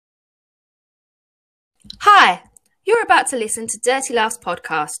Hi, you're about to listen to Dirty Laughs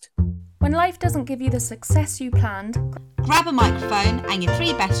podcast. When life doesn't give you the success you planned, grab a microphone and your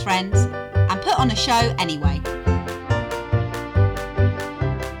three best friends and put on a show anyway.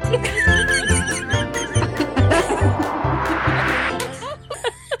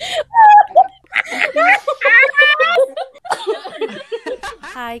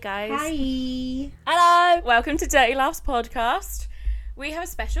 Hi guys. Hi. Hello. Welcome to Dirty Laughs podcast. We have a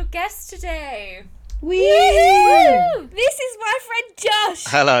special guest today. Woo! This is my friend Josh.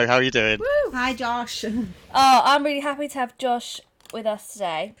 Hello, how are you doing? Woo. Hi, Josh. Oh, I'm really happy to have Josh with us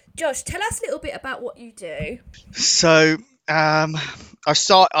today. Josh, tell us a little bit about what you do. So, I've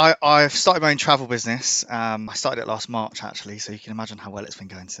started my own travel business. I started it last March, actually, so you can imagine how well it's been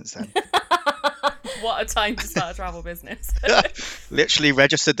going since then. What a time to start a travel business. Literally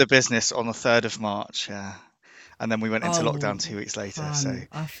registered the business on the 3rd of March, yeah. And then we went into lockdown 2 weeks later. Fun. So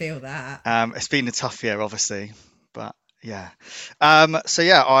I feel that. It's been a tough year, obviously, but yeah.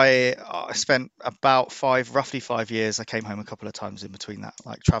 I spent about roughly 5 years. I came home a couple of times in between that,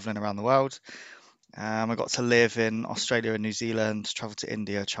 like traveling around the world. I got to live in Australia and New Zealand, travel to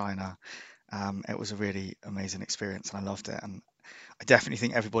India, China. It was a really amazing experience and I loved it. And I definitely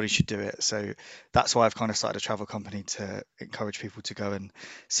think everybody should do it. So that's why I've kind of started a travel company to encourage people to go and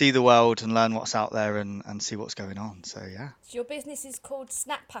see the world and learn what's out there and see what's going on. So yeah. So your business is called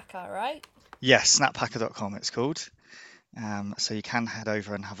Snappacker, right? Yes, snappacker.com it's called. So you can head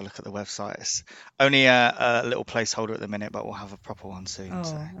over and have a look at the website. It's only a little placeholder at the minute, but we'll have a proper one soon. Oh,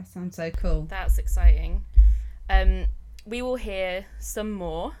 so. that sounds so cool. That's exciting. We will hear some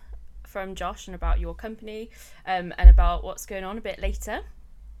more from Josh and about your company and about what's going on a bit later.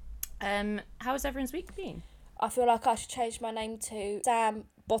 How has everyone's week been? I feel like I should change my name to Sam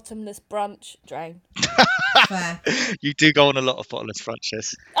Bottomless Brunch Drain. Fair. You do go on a lot of bottomless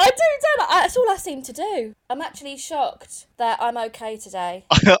brunches. I do, don't I? That's all I seem to do. I'm actually shocked that I'm okay today.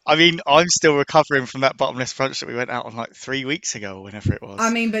 I mean, I'm still recovering from that bottomless brunch that we went out on like 3 weeks ago or whenever it was. I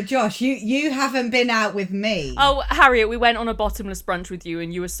mean, but Josh, you haven't been out with me. Oh, Harriet, we went on a bottomless brunch with you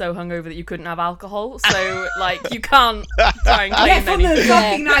and you were so hungover that you couldn't have alcohol. So, like, you can't try and claim Yeah, from the anything.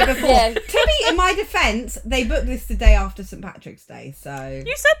 fucking night before. Yeah. To be in my defence, they booked this the day after St. Patrick's Day, so...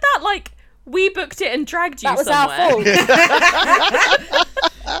 You said that like we booked it and dragged you That was somewhere. our fault.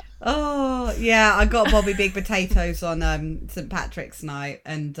 Oh, yeah, I got Bobby Big Potatoes on St. Patrick's night,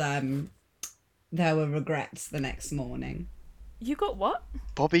 and there were regrets the next morning. You got what?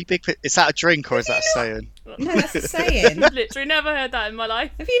 Bobby Big is that a drink or is that a saying? No, that's a saying. Literally never heard that in my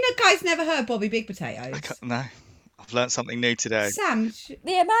life. Have you guys never heard Bobby Big Potatoes? No, I've learnt something new today. Sam,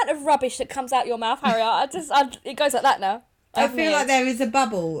 The amount of rubbish that comes out your mouth, Harriet, it goes like that now. I Over feel here. like there is a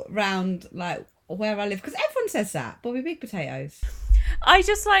bubble round like where I live, because everyone says that. Bobby Big Potatoes. I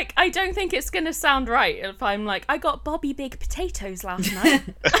just like, I don't think it's going to sound right if I'm like, I got Bobby Big Potatoes last night.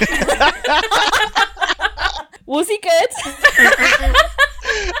 Was he good?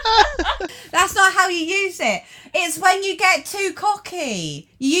 That's not how you use it. It's when you get too cocky.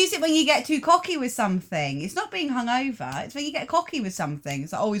 You use it when you get too cocky with something. It's not being hungover. It's when you get cocky with something.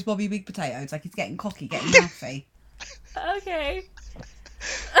 It's like, oh, it's Bobby Big Potatoes. Like he's getting cocky, getting mouthy. Okay.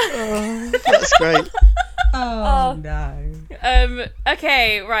 Oh, that's great. Oh, no.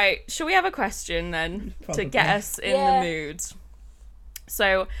 Okay, right. Shall we have a question then Probably. to get us in Yeah. the mood?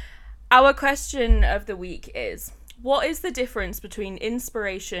 So, our question of the week is, what is the difference between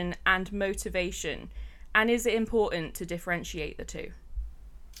inspiration and motivation? And is it important to differentiate the two?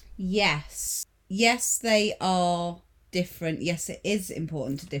 Yes. Yes, they are different. Yes, it is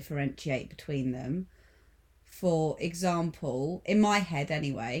important to differentiate between them. For example, in my head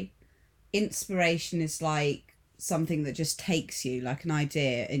anyway, inspiration is like something that just takes you, like an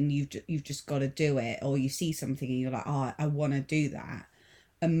idea, and you've just got to do it, or you see something and you're like, oh, I want to do that.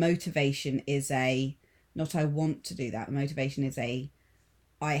 And motivation is not I want to do that. Motivation is I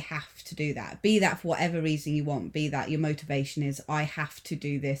have to do that. Be that for whatever reason you want. Be that your motivation is I have to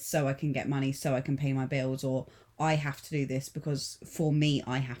do this so I can get money, so I can pay my bills, or I have to do this because for me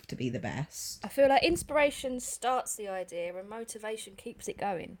I have to be the best. I feel like inspiration starts the idea and motivation keeps it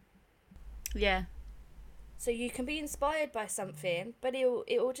going. Yeah. So you can be inspired by something, but it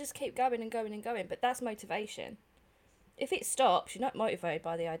will just keep going and going and going. But that's motivation. If it stops, you're not motivated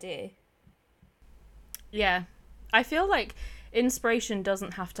by the idea. Yeah. I feel like inspiration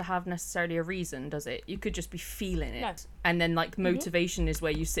doesn't have to have necessarily a reason, does it? You could just be feeling it. No. And then like motivation is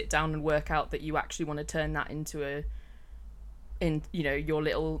where you sit down and work out that you actually want to turn that into your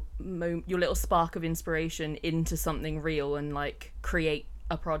little spark of inspiration into something real and like create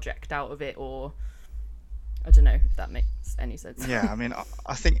a project out of it or I don't know if that makes any sense. Yeah, I mean,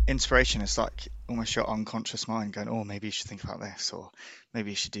 I think inspiration is like almost your unconscious mind going, oh, maybe you should think about this, or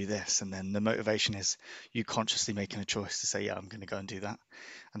maybe you should do this. And then the motivation is you consciously making a choice to say, yeah, I'm going to go and do that,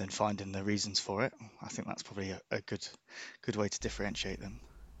 and then finding the reasons for it. I think that's probably a good way to differentiate them.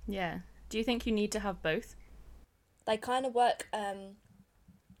 Yeah. Do you think you need to have both? They kind of work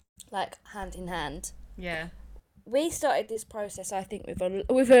like hand in hand. Yeah. We started this process, I think,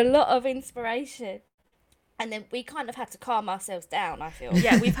 with a lot of inspiration, and then we kind of had to calm ourselves down, I feel.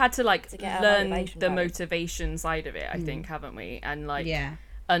 Yeah, we've had to like To get our learn motivation the going. motivation side of it, I think, haven't we? And like Yeah.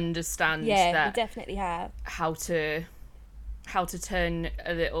 understand Yeah, we that definitely have. how to turn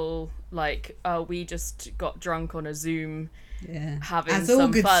a little like, oh, we just got drunk on a Zoom Yeah. having As all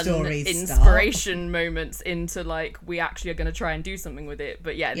some good fun stories inspiration moments into like we actually are going to try and do something with it.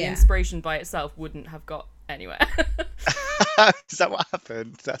 But yeah, the Yeah. inspiration by itself wouldn't have got anywhere. Is that what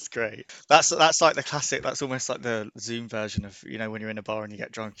happened? That's great. That's like the classic. That's almost like the Zoom version of, you know, when you're in a bar and you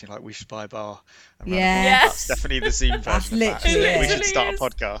get drunk, you're like, we should buy a bar and run a bar. Yes. That's definitely the Zoom That's version of that. literally We it. should start a It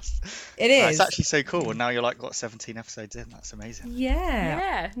podcast. It No, is. it's actually so cool. And now you're like, what, 17 episodes in? That's amazing. Yeah.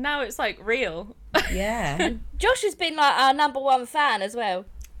 Yeah, now it's like real. Yeah. Josh has been like our #1 fan as well.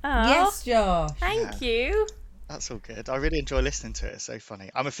 Oh, Yes, Josh. thank you. That's all good. I really enjoy listening to it. It's so funny.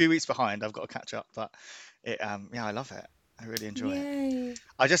 I'm a few weeks behind. I've got to catch up, but yeah, I love it. I really enjoy it. Yay.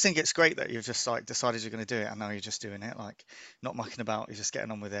 I just think it's great that you've just like decided you're going to do it, and now you're just doing it, like not mucking about. You're just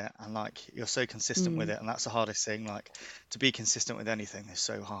getting on with it, and like you're so consistent with it, and that's the hardest thing. Like to be consistent with anything is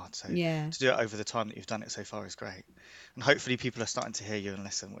so hard. So Yeah. to do it over the time that you've done it so far is great, and hopefully people are starting to hear you and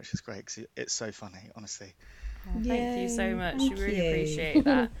listen, which is great because it's so funny, honestly. Thank you so Yay, much. thank We really you. appreciate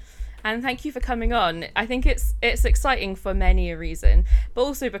that. And thank you for coming on. I think it's exciting for many a reason, but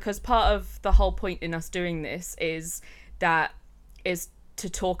also because part of the whole point in us doing this is to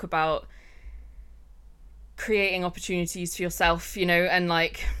talk about creating opportunities for yourself, you know, and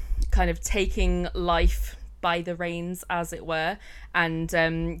like kind of taking life by the reins, as it were, and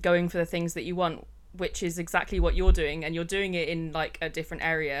going for the things that you want, which is exactly what you're doing, and you're doing it in like a different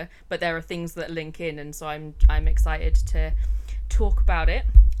area, but there are things that link in, and so I'm excited to talk about it.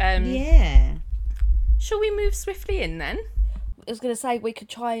 Yeah. Shall we move swiftly in then? I was going to say we could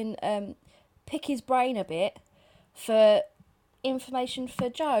try and pick his brain a bit for information for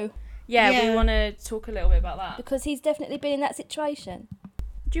Joe, Yeah, we Yeah. want to talk a little bit about that. because he's definitely been in that situation.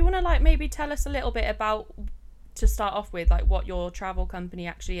 Do you want to like maybe tell us a little bit about, to start off with, like what your travel company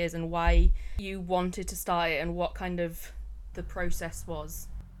actually is and why you wanted to start it and what kind of the process was?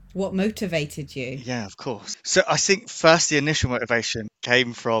 What motivated you? Yeah, of course. So I think first the initial motivation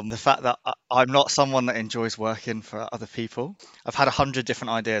came from the fact that I'm not someone that enjoys working for other people. I've had 100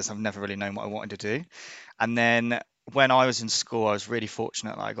 different ideas. I've never really known what I wanted to do. And then when I was in school, I was really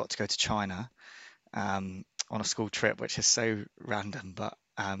fortunate that I got to go to China on a school trip, which is so random, but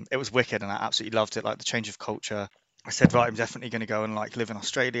it was wicked and I absolutely loved it. Like the change of culture. I said, right, I'm definitely going to go and like live in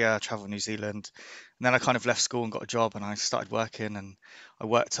Australia, travel New Zealand. And then I kind of left school and got a job and I started working, and I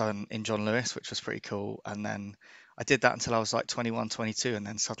worked in John Lewis, which was pretty cool. And then I did that until I was like 21, 22. And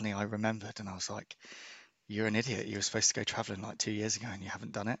then suddenly I remembered and I was like, you're an idiot. You were supposed to go traveling like 2 years ago and you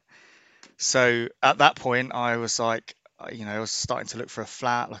haven't done it. So at that point, I was like, I was starting to look for a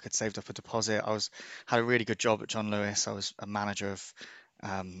flat. Like I'd saved up a deposit. Had a really good job at John Lewis. I was a manager of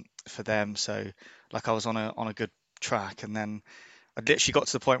for them. So like I was on a good track. And then I literally got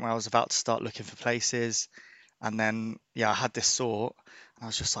to the point where I was about to start looking for places. And then I had this thought, and I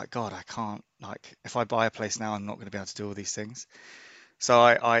was just like, God, I can't. Like if I buy a place now, I'm not going to be able to do all these things. So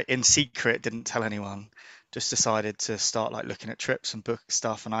I in secret didn't tell anyone, just decided to start like looking at trips and book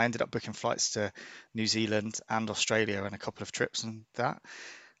stuff, and I ended up booking flights to New Zealand and Australia and a couple of trips and that.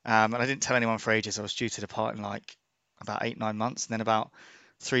 And I didn't tell anyone for ages. I was due to depart in like about 8-9 months, and then about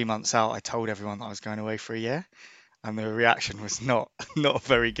 3 months out, I told everyone that I was going away for a year, and the reaction was not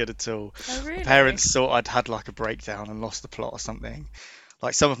very good at all. Oh, really? My parents thought I'd had like a breakdown and lost the plot or something.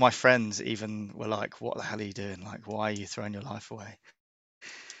 Like some of my friends even were like, "What the hell are you doing? Like, why are you throwing your life away?"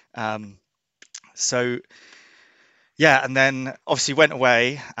 So yeah, and then obviously went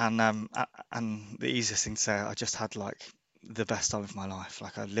away, and the easiest thing to say, I just had like the best time of my life.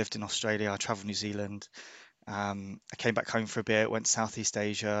 Like I lived in Australia, I traveled New Zealand, I came back home for a bit, went to Southeast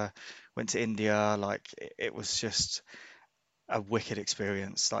Asia, went to India. Like it was just a wicked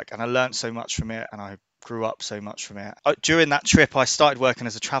experience. Like, and I learned so much from it, and I grew up so much from it. During that trip, I started working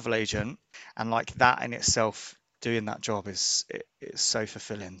as a travel agent, and like that in itself, doing that job is so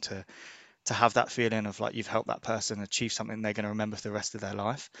fulfilling to have that feeling of like you've helped that person achieve something they're going to remember for the rest of their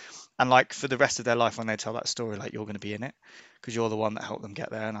life, and like for the rest of their life when they tell that story, like you're going to be in it because you're the one that helped them get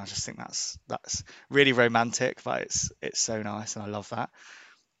there. And I just think that's really romantic, but it's so nice, and I love that.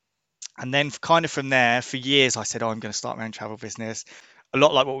 And then kind of from there, for years, I said, oh, I'm going to start my own travel business. A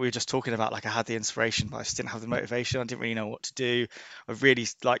lot like what we were just talking about, like I had the inspiration, but I just didn't have the motivation. I didn't really know what to do. I've really,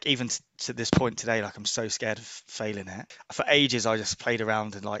 like, even to this point today, like I'm so scared of failing it. For ages, I just played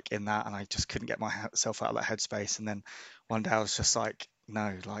around and like in that, and I just couldn't get myself out of that headspace. And then one day I was just like,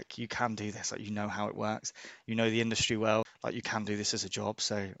 no, like you can do this. Like you know how it works. You know the industry well. Like you can do this as a job.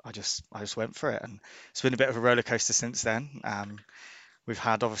 So I just went for it, and it's been a bit of a roller coaster since then. We've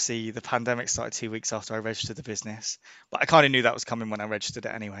had obviously the pandemic started 2 weeks after I registered the business, but I kind of knew that was coming when I registered it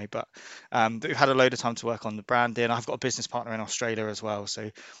anyway. But we've had a load of time to work on the branding. I've got a business partner in Australia as well,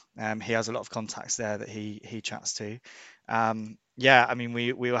 so he has a lot of contacts there that he chats to. Yeah, I mean,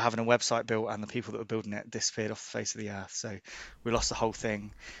 we were having a website built, and the people that were building it disappeared off the face of the earth, so we lost the whole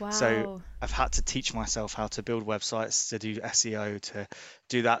thing. So Wow. I've had to teach myself how to build websites, to do SEO, to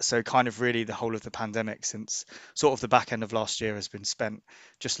do that. So kind of really the whole of the pandemic since sort of the back end of last year has been spent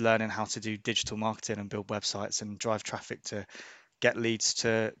just learning how to do digital marketing and build websites and drive traffic to get leads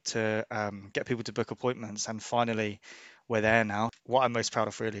to get people to book appointments. And finally, we're there now. What I'm most proud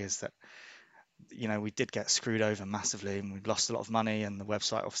of really is that we did get screwed over massively, and we lost a lot of money, and the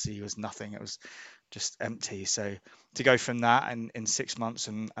website obviously was nothing. It was just empty. So to go from that and in 6 months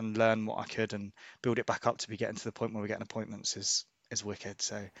and learn what I could and build it back up to be getting to the point where we're getting appointments is wicked.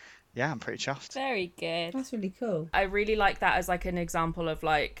 So yeah, I'm pretty chuffed. Very good. That's really cool. I really like that as like an example of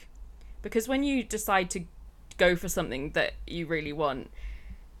like, because when you decide to go for something that you really want,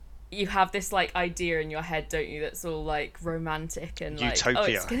 you have this like idea in your head, don't you, that's all like romantic and like, oh,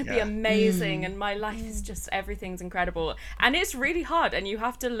 Utopia, it's going to be yeah. amazing and my life is just, everything's incredible. And it's really hard, and you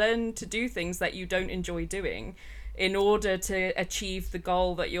have to learn to do things that you don't enjoy doing in order to achieve the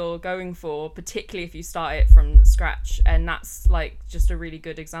goal that you're going for, particularly if you start it from scratch. And that's like just a really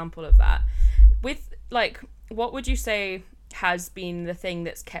good example of that. With like, what would you say has been the thing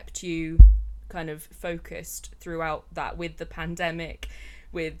that's kept you kind of focused throughout that, with the pandemic,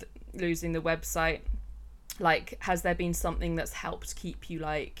 with losing the website? Like, has there been something that's helped keep you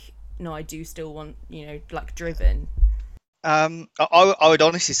like, no, I do still want, like driven? I would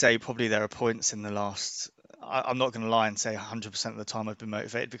honestly say probably there are points in the last, I'm not going to lie and say 100% of the time I've been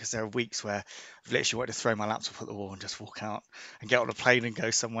motivated, because there are weeks where I've literally wanted to throw my laptop at the wall and just walk out and get on a plane and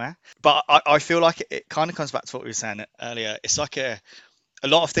go somewhere. But I feel like it kind of comes back to what we were saying earlier. It's like a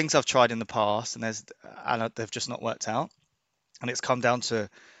lot of things I've tried in the past, and they've just not worked out. And it's come down to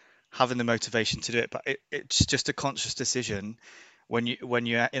having the motivation to do it. But it's just a conscious decision when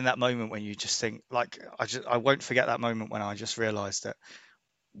you're in that moment when you just think, like, I won't forget that moment when I just realized that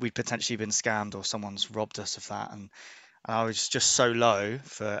we'd potentially been scammed or someone's robbed us of that, and I was just so low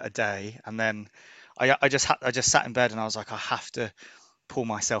for a day. And then I just sat in bed and I was like, I have to pull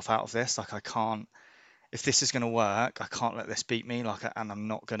myself out of this. Like, I can't, if this is going to work, I can't let this beat me. Like, and I'm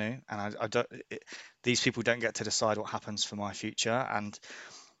not going to. And I don't. These people don't get to decide what happens for my future. And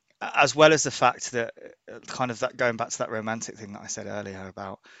as well as the fact that kind of that going back to that romantic thing that I said earlier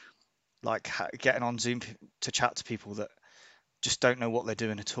about like getting on Zoom to chat to people that just don't know what they're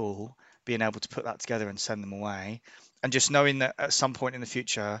doing at all, being able to put that together and send them away, and just knowing that at some point in the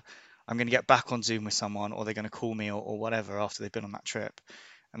future I'm going to get back on Zoom with someone, or they're going to call me or whatever after they've been on that trip,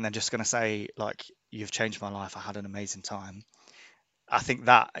 and they're just going to say like, you've changed my life, I had an amazing time. I think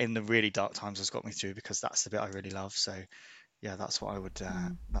that in the really dark times has got me through, because that's the bit I really love. So yeah, that's what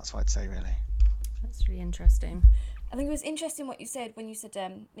I'd say really. That's really interesting. I think it was interesting what you said when you said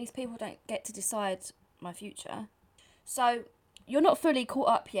these people don't get to decide my future. So you're not fully caught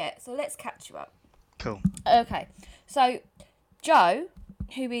up yet, so let's catch you up. Cool. Okay, so Joe,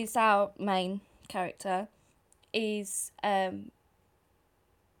 who is our main character, is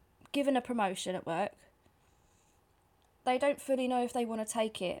given a promotion at work. They don't fully know if they want to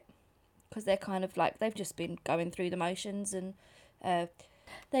take it, because they're kind of like, they've just been going through the motions, and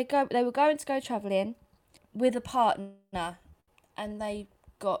they were going to go travelling with a partner, and they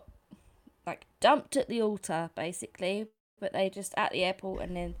got like dumped at the altar basically, but they just at the airport.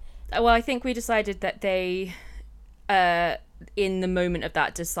 And then, well, I think we decided that they in the moment of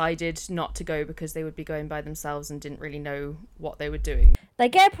that decided not to go because they would be going by themselves and didn't really know what they were doing. They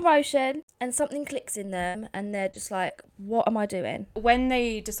get a promotion and something clicks in them, and they're just like, what am I doing? When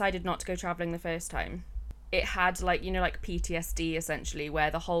they decided not to go travelling the first time, it had like, like PTSD essentially, where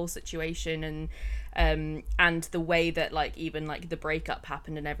the whole situation and the way that like even like the breakup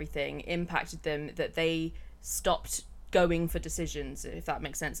happened and everything impacted them, that they stopped going for decisions, if that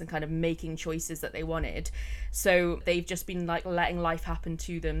makes sense, and kind of making choices that they wanted. So they've just been like letting life happen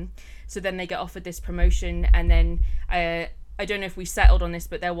to them. So then they get offered this promotion, and then I don't know if we settled on this,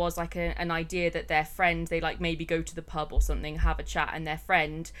 but there was like an idea that their friend, they like maybe go to the pub or something, have a chat, and their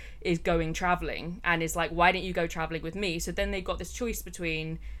friend is going traveling and is like, why don't you go traveling with me? So then they got this choice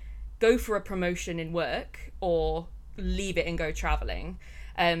between go for a promotion in work or leave it and go traveling.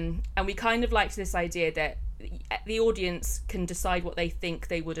 And we kind of liked this idea that the audience can decide what they think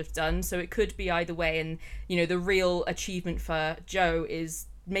they would have done. So it could be either way. And, you know, the real achievement for Joe is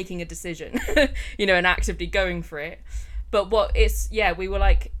making a decision, you know, and actively going for it. But we were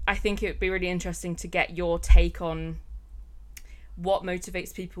like, I think it would be really interesting to get your take on what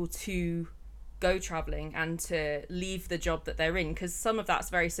motivates people to go traveling and to leave the job that they're in, because some of that's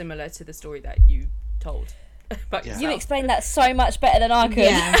very similar to the story that you told. You explained that so much better than I could.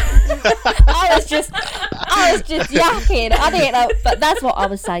 Yeah. I was just yakking. I didn't know, but that's what I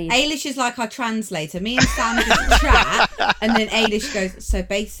was saying. Ailish is like our translator. Me and Sam just chat, and then Ailish goes, so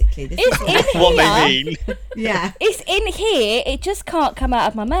basically, this is what they mean. Yeah. It's in here. It just can't come out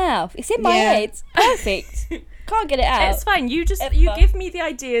of my mouth. It's in my head. Perfect. Can't get it out. It's fine. You give me the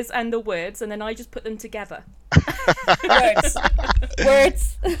ideas and the words, and then I just put them together.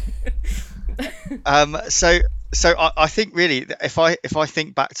 Words. So I think really, if I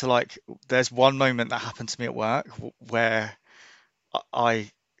think back to like, there's one moment that happened to me at work where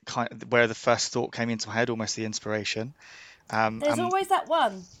where the first thought came into my head, almost the inspiration. There's always that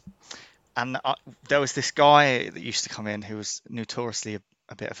one. And there was this guy that used to come in who was notoriously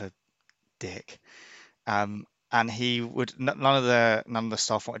a bit of a dick. And he would none of the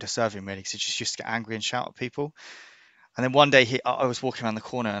staff wanted to serve him really, because he just used to get angry and shout at people. And then one day I was walking around the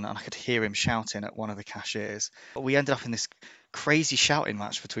corner and I could hear him shouting at one of the cashiers. But we ended up in this crazy shouting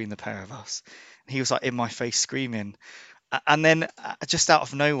match between the pair of us. And he was like in my face screaming. And then just out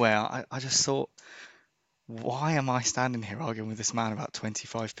of nowhere, I just thought, why am I standing here arguing with this man about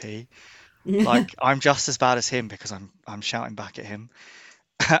 25p? Like, I'm just as bad as him because I'm shouting back at him.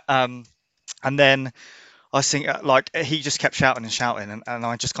 And then I was thinking, like, he just kept shouting and shouting, and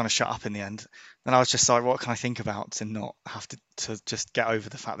I just kind of shut up in the end. And I was just like, what can I think about to not have to just get over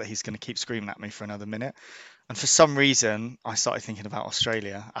the fact that he's going to keep screaming at me for another minute? And for some reason, I started thinking about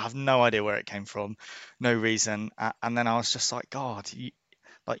Australia. I have no idea where it came from, no reason. And then I was just like, God,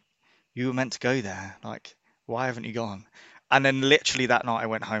 you were meant to go there. Like, why haven't you gone? And then literally that night I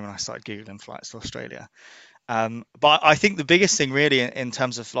went home and I started Googling flights to Australia. But I think the biggest thing really in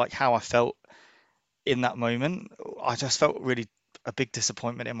terms of like how I felt in that moment, I just felt really a big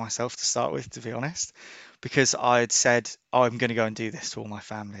disappointment in myself to start with, to be honest, because I'd said, oh, I'm going to go and do this to all my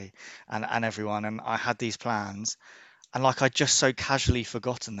family and everyone, and I had these plans, and like I'd just so casually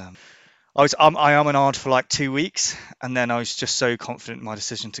forgotten them. I am for like 2 weeks, and then I was just so confident in my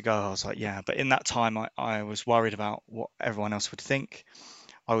decision to go. I was like, yeah, but in that time I was worried about what everyone else would think.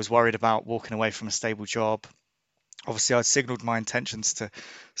 I was worried about walking away from a stable job. Obviously, I'd signaled my intentions to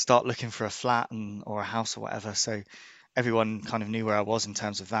start looking for a flat or a house or whatever, so everyone kind of knew where I was in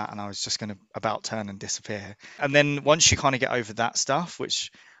terms of that, and I was just going to about turn and disappear. And then once you kind of get over that stuff,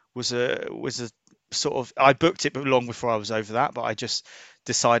 which was a sort of, I booked it long before I was over that, but I just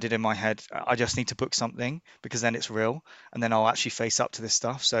decided in my head, I just need to book something because then it's real, and then I'll actually face up to this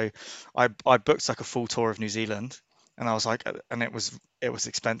stuff. So I booked like a full tour of New Zealand. And I was like, and it was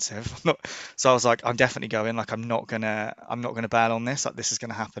expensive. So I was like, I'm definitely going. Like, I'm not gonna bail on this. Like, this is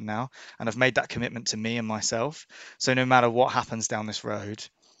gonna happen now. And I've made that commitment to me and myself. So no matter what happens down this road,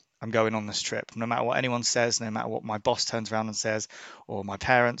 I'm going on this trip. No matter what anyone says, no matter what my boss turns around and says, or my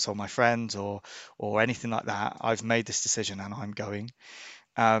parents, or my friends, or anything like that, I've made this decision and I'm going.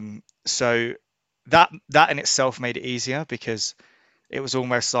 So that in itself made it easier because it was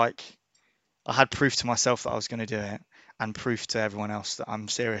almost like I had proof to myself that I was going to do it, and proof to everyone else that I'm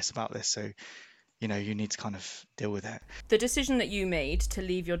serious about this. So, you know, you need to kind of deal with it. The decision that you made to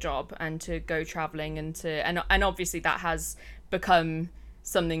leave your job and to go traveling and obviously that has become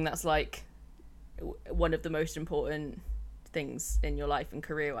something that's like one of the most important things in your life and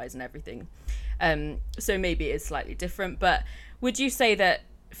career-wise and everything. So maybe it is slightly different, but would you say that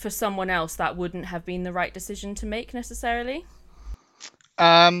for someone else that wouldn't have been the right decision to make necessarily?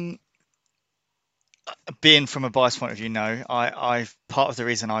 Being from a biased point of view, no. I part of the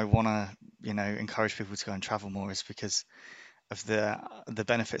reason I want to, you know, encourage people to go and travel more is because of the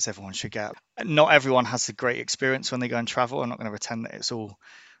benefits everyone should get. Not everyone has a great experience when they go and travel. I'm not going to pretend that it's all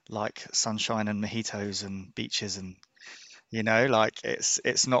like sunshine and mojitos and beaches and, you know, like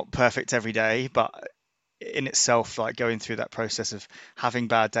it's not perfect every day, but in itself, like going through that process of having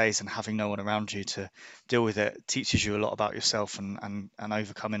bad days and having no one around you to deal with it, teaches you a lot about yourself and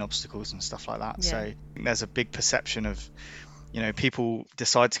overcoming obstacles and stuff like that. So Yeah. I think there's a big perception of, people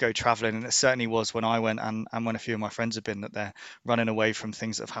decide to go traveling, and it certainly was when I went, and when a few of my friends have been, that they're running away from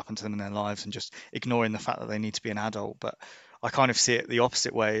things that have happened to them in their lives and just ignoring the fact that they need to be an adult. But I kind of see it the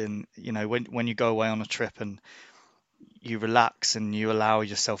opposite way. And when you go away on a trip and you relax and you allow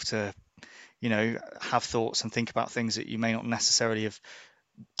yourself to have thoughts and think about things that you may not necessarily have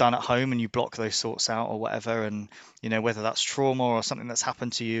done at home, and you block those thoughts out or whatever, and whether that's trauma or something that's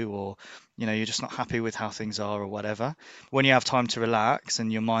happened to you, or you're just not happy with how things are or whatever, when you have time to relax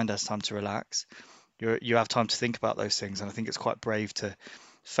and your mind has time to relax, you have time to think about those things. And I think it's quite brave to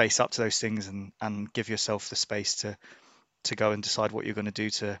face up to those things and give yourself the space to go and decide what you're going to do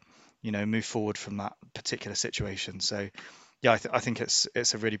to move forward from that particular situation. So yeah, I think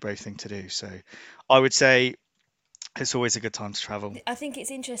it's a really brave thing to do. So I would say it's always a good time to travel. I think it's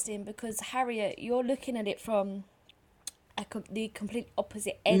interesting because, Harriet, you're looking at it from the complete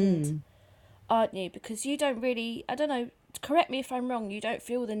opposite end, aren't you? Because you don't really, I don't know, correct me if I'm wrong, you don't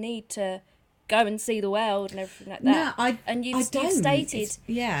feel the need to go and see the world and everything like that. No, and I don't. You've stated,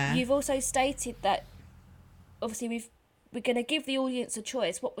 Yeah. You've also stated that obviously we're going to give the audience a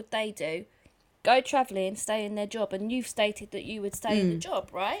choice. What would they do? Go travelling, stay in their job, and you've stated that you would stay in the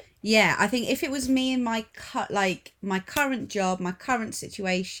job, right? Yeah, I think if it was me in my current job, my current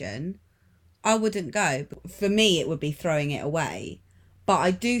situation, I wouldn't go. But for me, it would be throwing it away. But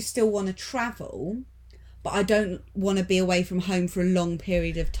I do still want to travel, but I don't want to be away from home for a long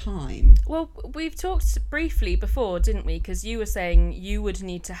period of time. Well, we've talked briefly before, didn't we? Because you were saying you would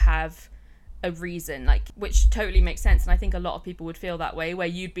need to have a reason, like, which totally makes sense, and I think a lot of people would feel that way, where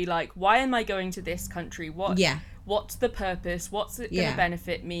you'd be like, why am I going to this country? What's the purpose? What's it going to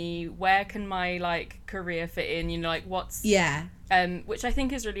benefit me? Where can my career fit in? What's which I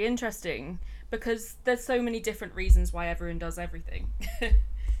think is really interesting, because there's so many different reasons why everyone does everything.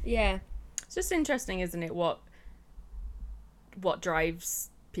 Yeah, it's just interesting, isn't it, what drives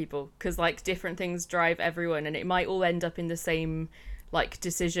people, because different things drive everyone, and it might all end up in the same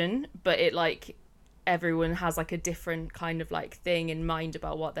decision, but it everyone has a different kind of thing in mind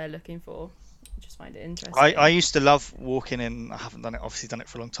about what they're looking for. I just find it interesting. I used to love walking in. I haven't done it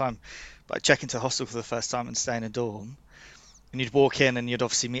for a long time, but I'd check into a hostel for the first time and stay in a dorm, and you'd walk in and you'd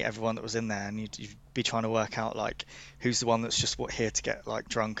obviously meet everyone that was in there, and you'd be trying to work out who's the one that's just here to get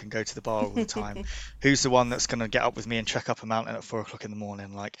drunk and go to the bar all the time, who's the one that's going to get up with me and trek up a mountain at 4 o'clock in the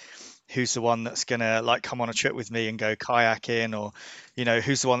morning, who's the one that's gonna come on a trip with me and go kayaking, or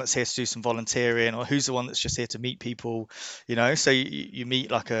who's the one that's here to do some volunteering, or who's the one that's just here to meet people, so you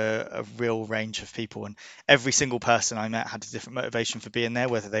meet a real range of people, and every single person I met had a different motivation for being there,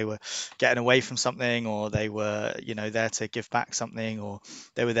 whether they were getting away from something, or they were there to give back something, or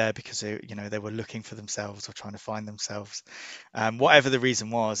they were there because they were looking for themselves or trying to find themselves. Whatever the reason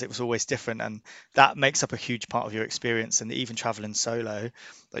was, it was always different, and that makes up a huge part of your experience. And even traveling solo,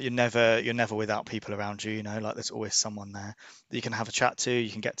 that you're never without people around you, there's always someone there that you can have a chat to,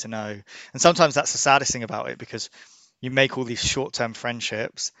 you can get to know. And sometimes that's the saddest thing about it, because you make all these short-term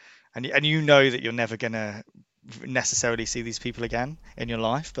friendships, and that you're never gonna necessarily see these people again in your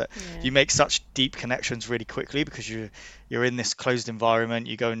life, but you make such deep connections really quickly, because you're in this closed environment.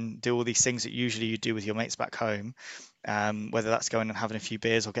 You go and do all these things that usually you do with your mates back home, whether that's going and having a few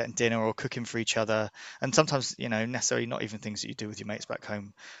beers or getting dinner or cooking for each other, and sometimes necessarily not even things that you do with your mates back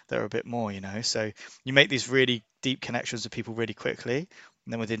home that are a bit more, so you make these really deep connections with people really quickly,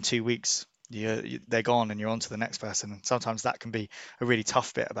 and then within 2 weeks they're gone and you're on to the next person. And sometimes that can be a really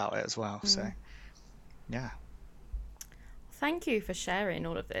tough bit about it as well. So yeah. Thank you for sharing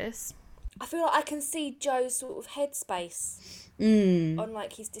all of this. I feel like I can see Joe's sort of headspace on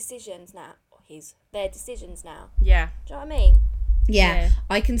his decisions now. Their decisions now. Yeah. Do you know what I mean? Yeah.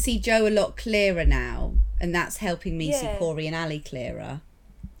 I can see Joe a lot clearer now, and that's helping me see Corey and Ali clearer.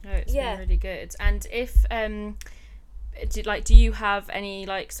 Oh, it's been really good. And if do you have any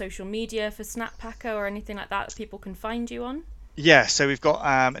social media for Snappacker or anything like that people can find you on? Yeah, so we've got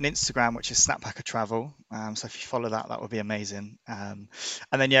an Instagram, which is Snappacker Travel. So if you follow that would be amazing. And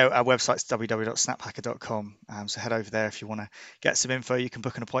then our website's www.snappacker.com. So head over there if you want to get some info. You can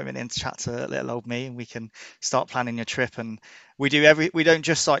book an appointment in to chat to little old me, and we can start planning your trip. And we don't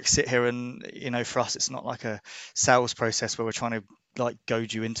just sit here and for us, it's not like a sales process where we're trying to like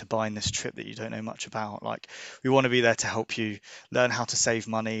goad you into buying this trip that you don't know much about. Like, we want to be there to help you learn how to save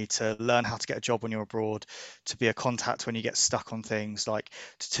money, to learn how to get a job when you're abroad, to be a contact when you get stuck on things, like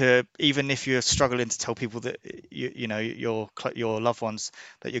to even if you're struggling to tell people that you know your loved ones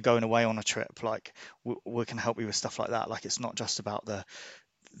that you're going away on a trip, like we can help you with stuff like that. Like, it's not just about the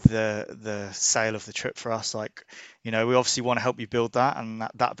sale of the trip for us. Like, you know, we obviously want to help you build that, and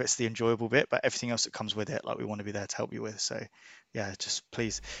that bit's the enjoyable bit, but everything else that comes with it, like, we want to be there to help you with. So yeah, just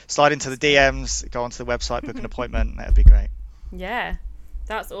please slide into the DMs, go onto the website, book an appointment. That'd be great. Yeah,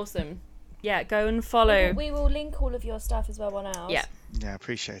 that's awesome. Yeah, go and follow. We will link all of your stuff as well on ours. Yeah. Yeah,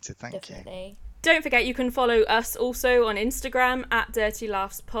 appreciate it. Thank you. Definitely. Don't forget, you can follow us also on Instagram at Dirty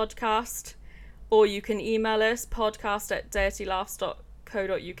Laughs Podcast, or you can email us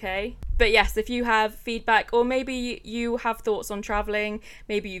podcast@dirtylaughs.co.uk. But yes, if you have feedback, or maybe you have thoughts on travelling,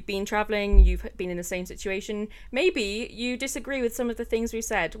 maybe you've been travelling, you've been in the same situation, maybe you disagree with some of the things we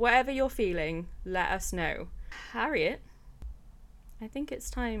said, whatever you're feeling, let us know. Harriet, I think it's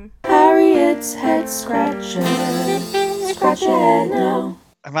time. Harriet's head scratcher. Scratch your head now.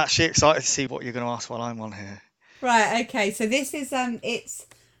 I'm actually excited to see what you're going to ask while I'm on here. Right, okay, so this is it's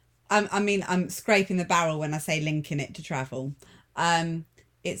I mean, I'm scraping the barrel when I say linking it to travel.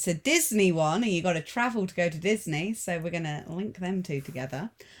 It's a Disney one, and you got to travel to go to Disney, so we're going to link them two together.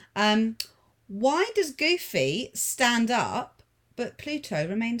 Why does Goofy stand up but Pluto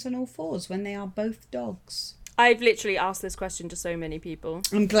remains on all fours when they are both dogs? I've literally asked this question to so many people.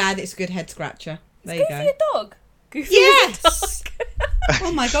 I'm glad it's a good head scratcher. There you Goofy go. a dog? Goofy is a Yes! dog.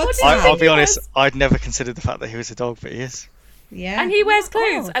 Oh my God, I'll be he honest, wears- I'd never considered the fact that he was a dog, but he is. Yeah. And he wears Oh,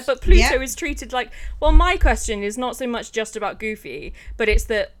 clothes, God. but Pluto Yeah. is treated like... Well, my question is not so much just about Goofy, but it's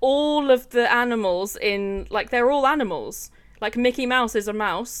that all of the animals in... Like, they're all animals. Like, Mickey Mouse is a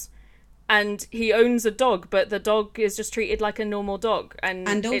mouse, and he owns a dog, but the dog is just treated like a normal dog, and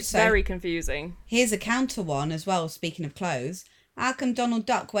it's also- very confusing. Here's a counter one as well, speaking of clothes. How come Donald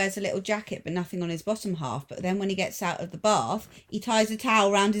Duck wears a little jacket but nothing on his bottom half, but then when he gets out of the bath, he ties a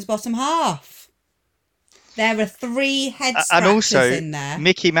towel around his bottom half? There are 3 head scratchers And also, in there.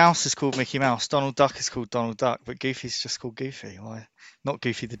 Mickey Mouse is called Mickey Mouse, Donald Duck is called Donald Duck, but Goofy's just called Goofy. Why not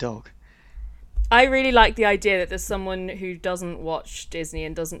Goofy the dog? I really like the idea that there's someone who doesn't watch Disney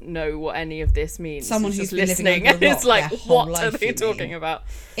and doesn't know what any of this means. Someone Who's who's just been living listening under a and it's rock like, their whole what are life, they you talking mean? about?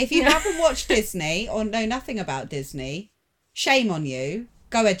 If you haven't watched Disney or know nothing about Disney, shame on you.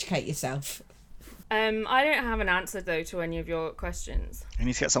 Go educate yourself. I don't have an answer, though, to any of your questions. We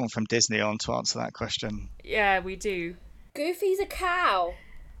need to get someone from Disney on to answer that question. Yeah, we do. Goofy's a cow.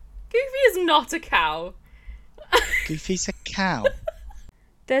 Goofy is not a cow. Goofy's a cow.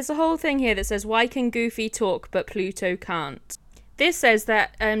 There's a whole thing here that says, why can Goofy talk but Pluto can't? This says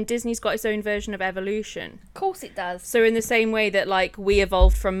that Disney's got its own version of evolution. Of course it does. So in the same way that, like, we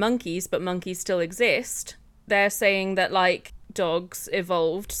evolved from monkeys, but monkeys still exist, they're saying that, like, dogs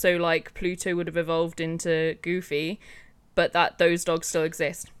evolved, so, like, Pluto would have evolved into Goofy, but that those dogs still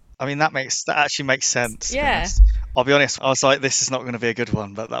exist. I mean, that actually makes sense. To be Yeah. honest. I'll be honest, I was like, this is not going to be a good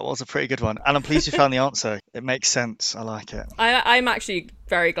one, but that was a pretty good one. And I'm pleased you found the answer. It makes sense. I like it. I'm actually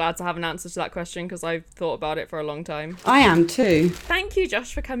very glad to have an answer to that question because I've thought about it for a long time. I am too. Thank you,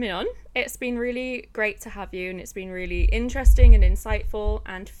 Josh, for coming on. It's been really great to have you, and it's been really interesting and insightful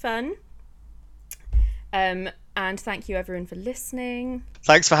and fun. And thank you, everyone, for listening.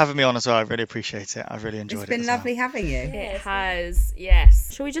 Thanks for having me on as well. I really appreciate it. I've really enjoyed It's it. been as well. lovely having you. It has,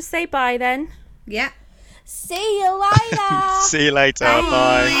 yes. Shall we just say bye then? Yeah. See you later. See you later.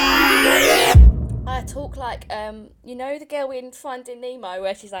 Bye. I talk like you know the girl in Finding Nemo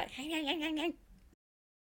where she's like